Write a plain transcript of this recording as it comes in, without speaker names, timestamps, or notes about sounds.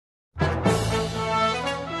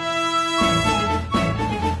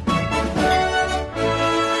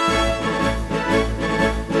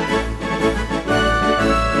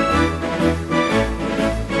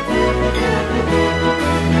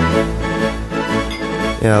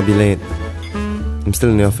Yeah, I'll be late. I'm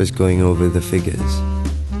still in the office going over the figures.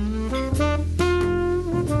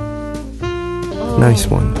 Nice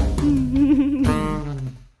one.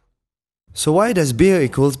 So why does beer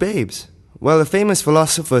equals babes? Well, a famous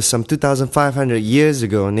philosopher some 2,500 years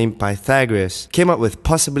ago named Pythagoras came up with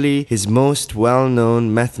possibly his most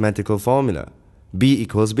well-known mathematical formula. B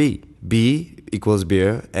equals B. B equals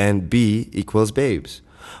beer and B equals babes.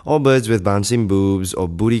 Or birds with bouncing boobs, or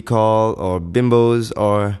booty call, or bimbos,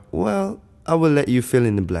 or, well, I will let you fill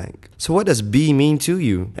in the blank. So what does B mean to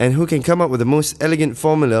you? And who can come up with the most elegant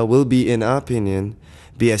formula will be, in our opinion,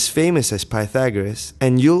 be as famous as Pythagoras,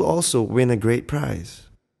 and you'll also win a great prize.